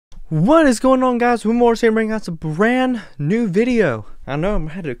What is going on, guys? Morris here, bringing out a brand new video. I know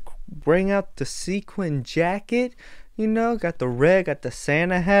I had to bring out the sequin jacket, got the red, got the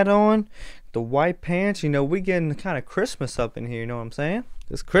Santa hat on, the white pants. We getting kind of Christmas up in here, you know what I'm saying?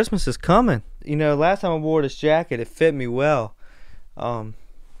 This Christmas is coming. Last time I wore this jacket, it fit me well.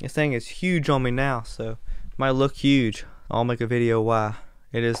 This thing is huge on me now, so it might look huge. I'll make a video why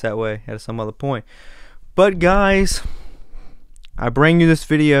it is that way at some other point. But guys, I bring you this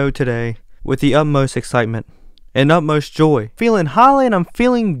video today with the utmost excitement and utmost joy. Feeling holly and I'm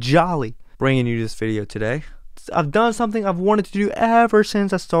feeling jolly bringing you this video today. I've done something I've wanted to do ever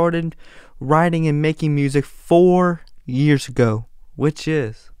since I started writing and making music 4 years ago, which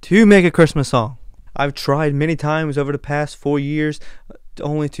is to make a Christmas song. I've tried many times over the past 4 years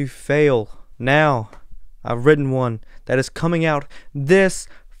only to fail. Now I've written one that is coming out this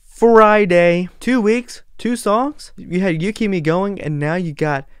Friday. 2 weeks, 2 songs. You had You Keep Me Going, and now you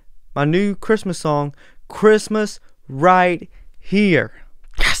got my new Christmas song, Christmas Right Here.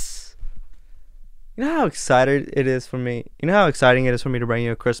 Yes! You know how excited it is for me? You know how exciting it is for me to bring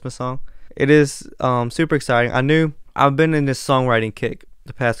you a Christmas song? It is super exciting. I've been in this songwriting kick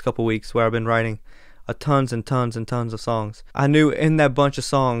the past couple weeks where I've been writing tons and tons and tons of songs. I knew in that bunch of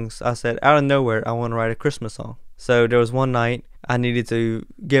songs, I said out of nowhere, I want to write a Christmas song. So there was one night I needed to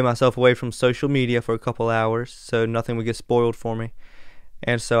get myself away from social media for a couple hours so nothing would get spoiled for me.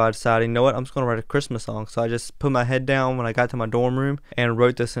 And so I decided, you know what, I'm just going to write a Christmas song. So I just put my head down when I got to my dorm room and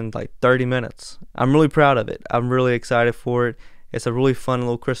wrote this in like 30 minutes. I'm really proud of it. I'm really excited for it. It's a really fun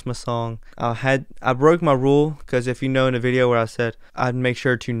little Christmas song. I broke my rule because if you know in the video where I said I'd make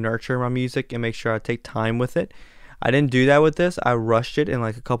sure to nurture my music and make sure I take time with it. I didn't do that with this. I rushed it in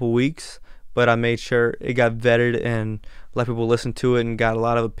like a couple weeks, but I made sure it got vetted and let people listen to it and got a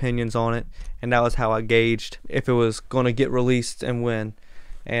lot of opinions on it. And that was how I gauged if it was going to get released and when.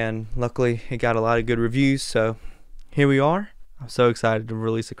 And luckily it got a lot of good reviews, so here we are. I'm so excited to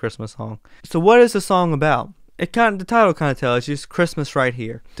release a Christmas song. So what is the song about? The title kind of tells it's just Christmas Right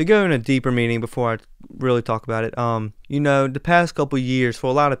Here. To go in a deeper meaning before I really talk about it, the past couple years for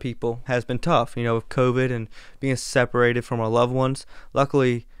a lot of people has been tough, with COVID and being separated from our loved ones.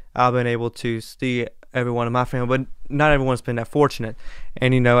 Luckily, I've been able to see everyone in my family, but not everyone's been that fortunate.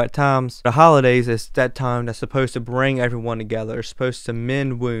 And at times, the holidays is that time that's supposed to bring everyone together. It's supposed to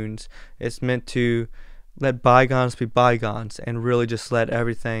mend wounds. It's meant to let bygones be bygones and really just let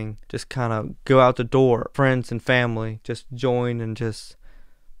everything just kind of go out the door. Friends and family just join and just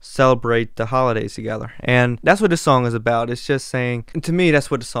celebrate the holidays together. And that's what this song is about. It's just saying, and to me, that's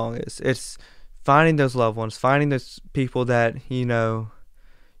what the song is. It's finding those loved ones, finding those people that,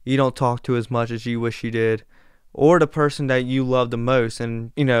 you don't talk to as much as you wish you did, or the person that you love the most,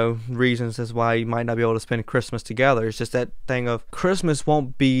 and reasons as why you might not be able to spend Christmas together. It's just that thing of Christmas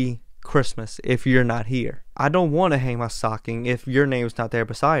won't be Christmas if you're not here. I don't want to hang my stocking if your name's not there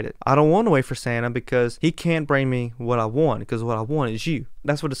beside it. I don't want to wait for Santa because he can't bring me what I want, because what I want is you.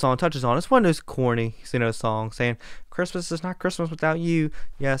 That's what the song touches on. It's one of those corny, songs saying Christmas is not Christmas without you.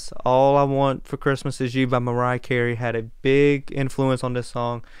 Yes, All I Want for Christmas Is You by Mariah Carey had a big influence on this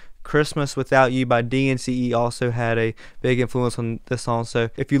song. Christmas Without You by DNCE also had a big influence on this song. So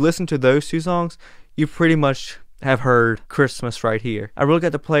if you listen to those two songs, you pretty much have heard Christmas Right Here. I really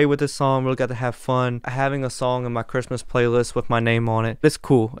got to play with this song, really got to have fun having a song in my Christmas playlist with my name on it. It's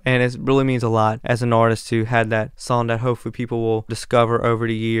cool, and it really means a lot as an artist to have that song that hopefully people will discover over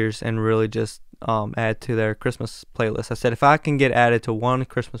the years and really just add to their Christmas playlist. I said if I can get added to one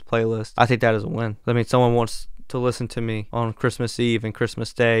Christmas playlist, I take that as a win. I mean, someone wants to listen to me on Christmas Eve and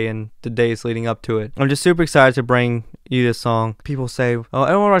Christmas Day and the days leading up to it. I'm just super excited to bring you this song. People say, oh,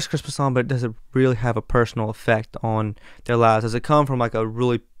 everyone writes a Christmas song, but does it really have a personal effect on their lives? Does it come from like a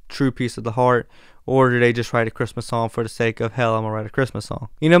really true piece of the heart, or do they just write a Christmas song for the sake of, hell, I'm gonna write a Christmas song?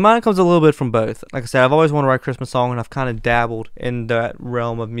 Mine comes a little bit from both. Like I said, I've always wanted to write a Christmas song, and I've kind of dabbled in that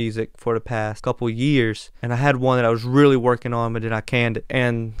realm of music for the past couple years. And I had one that I was really working on, but then I canned it,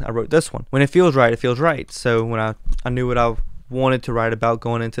 and I wrote this one. When it feels right, it feels right. So when I knew what I wanted to write about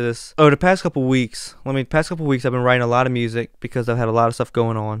going into this. The past couple weeks I've been writing a lot of music because I've had a lot of stuff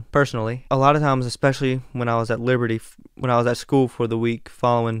going on personally. A lot of times, especially when I was at Liberty, when I was at school for the week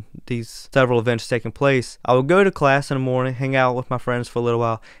following these several events taking place, I would go to class in the morning, hang out with my friends for a little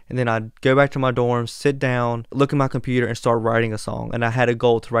while, and then I'd go back to my dorm, sit down, look at my computer, and start writing a song. And I had a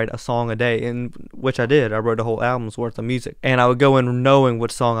goal to write a song a day, in which I did. I wrote a whole album's worth of music, and I would go in knowing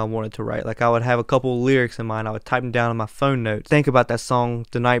what song I wanted to write. Like I would have a couple of lyrics in mind. I would type them down in my phone note, note. Think about that song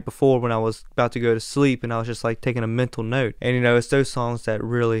the night before when I was about to go to sleep, and I was just like taking a mental note. And you know, it's those songs that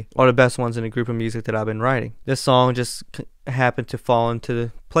really are the best ones in the group of music that I've been writing. This song just happened to fall into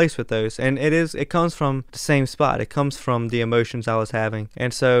the place with those, and it comes from the same spot. It comes from the emotions I was having,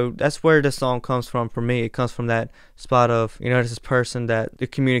 and so that's where the song comes from for me. It comes from that spot of, you know, there's this person that the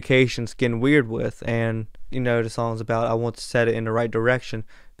communication's getting weird with, and you know, the song's about I want to set it in the right direction,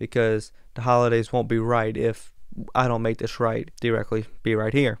 because the holidays won't be right if I don't make this right directly be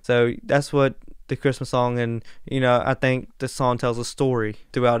right here. So that's what the Christmas song, and you know, I think the song tells a story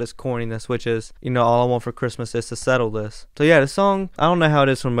throughout its corniness, which is, you know, all I want for Christmas is to settle this. So yeah, the song, I don't know how it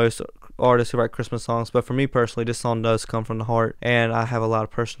is for most artists who write Christmas songs, but for me personally, this song does come from the heart, and I have a lot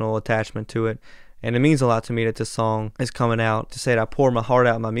of personal attachment to it. And it means a lot to me that this song is coming out, to say that I pour my heart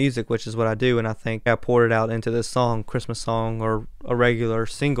out in my music, which is what I do, and I think I poured it out into this song, Christmas song, or a regular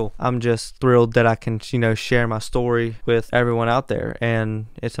single. I'm just thrilled that I can, you know, share my story with everyone out there, and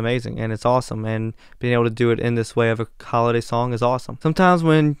it's amazing, and it's awesome, and being able to do it in this way of a holiday song is awesome. Sometimes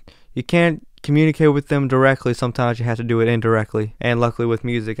when you can't communicate with them directly, sometimes you have to do it indirectly, and luckily with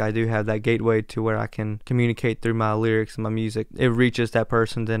music I do have that gateway to where I can communicate through my lyrics and my music. It reaches that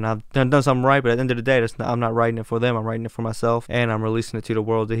person, then I've done something right. But at the end of the day, I'm not writing it for them, I'm writing it for myself, and I'm releasing it to the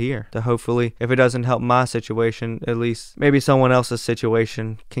world to hear, to hopefully, if it doesn't help my situation, at least maybe someone else's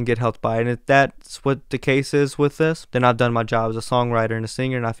situation can get helped by it. And if that's what the case is with this, then I've done my job as a songwriter and a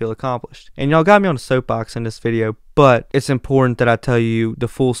singer, and I feel accomplished. And y'all got me on a soapbox in this video, but it's important that I tell you the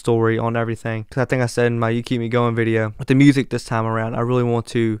full story on everything, because I think I said in my You Keep Me Going video, with the music this time around, I really want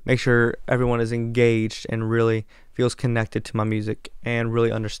to make sure everyone is engaged and really feels connected to my music and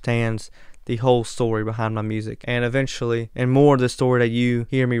really understands the whole story behind my music. And eventually, and more of the story that you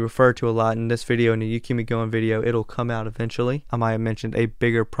hear me refer to a lot in this video and the You Keep Me Going video, it'll come out eventually. I might have mentioned a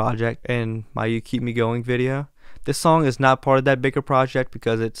bigger project in my You Keep Me Going video. This song is not part of that bigger project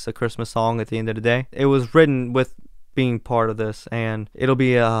because it's a Christmas song at the end of the day. It was written with being part of this, and it'll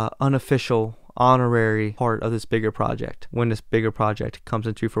be a unofficial honorary part of this bigger project when this bigger project comes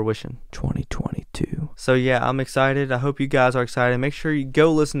into fruition, 2022. So yeah, I'm excited. I hope you guys are excited. Make sure you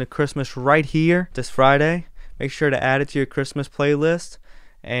go listen to Christmas right here this Friday. Make sure to add it to your Christmas playlist,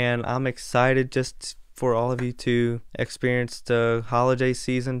 and I'm excited just for all of you to experience the holiday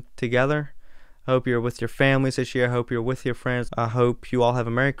season together. I hope you're with your families this year. I hope you're with your friends. I hope you all have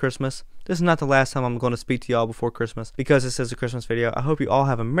a Merry Christmas. This is not the last time I'm going to speak to y'all before Christmas, because this is a Christmas video. I hope you all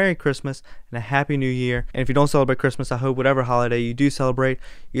have a Merry Christmas and a Happy New Year. And if you don't celebrate Christmas, I hope whatever holiday you do celebrate,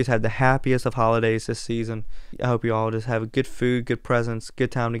 you just have the happiest of holidays this season. I hope you all just have good food, good presents,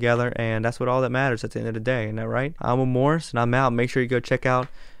 good time together, and that's what all that matters at the end of the day. Isn't that right? I'm Will Morris, and I'm out. Make sure you go check out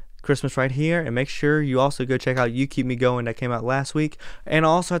Christmas right here, and make sure you also go check out You Keep Me Going, that came out last week. And I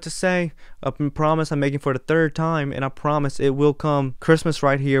also have to say, a promise I'm making for the third time, and I promise it will come. Christmas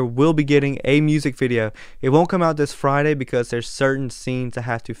right here will be getting a music video. It won't come out this Friday because there's certain scenes I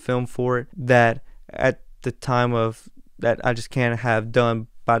have to film for it that at the time of that I just can't have done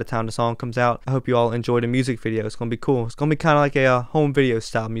by the time the song comes out. I hope you all enjoy the music video. It's gonna be cool. It's gonna be kind of like a home video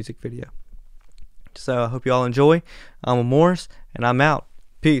style music video. So I hope you all enjoy. I'm Will Morris, and I'm out.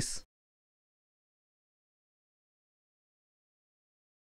 Peace.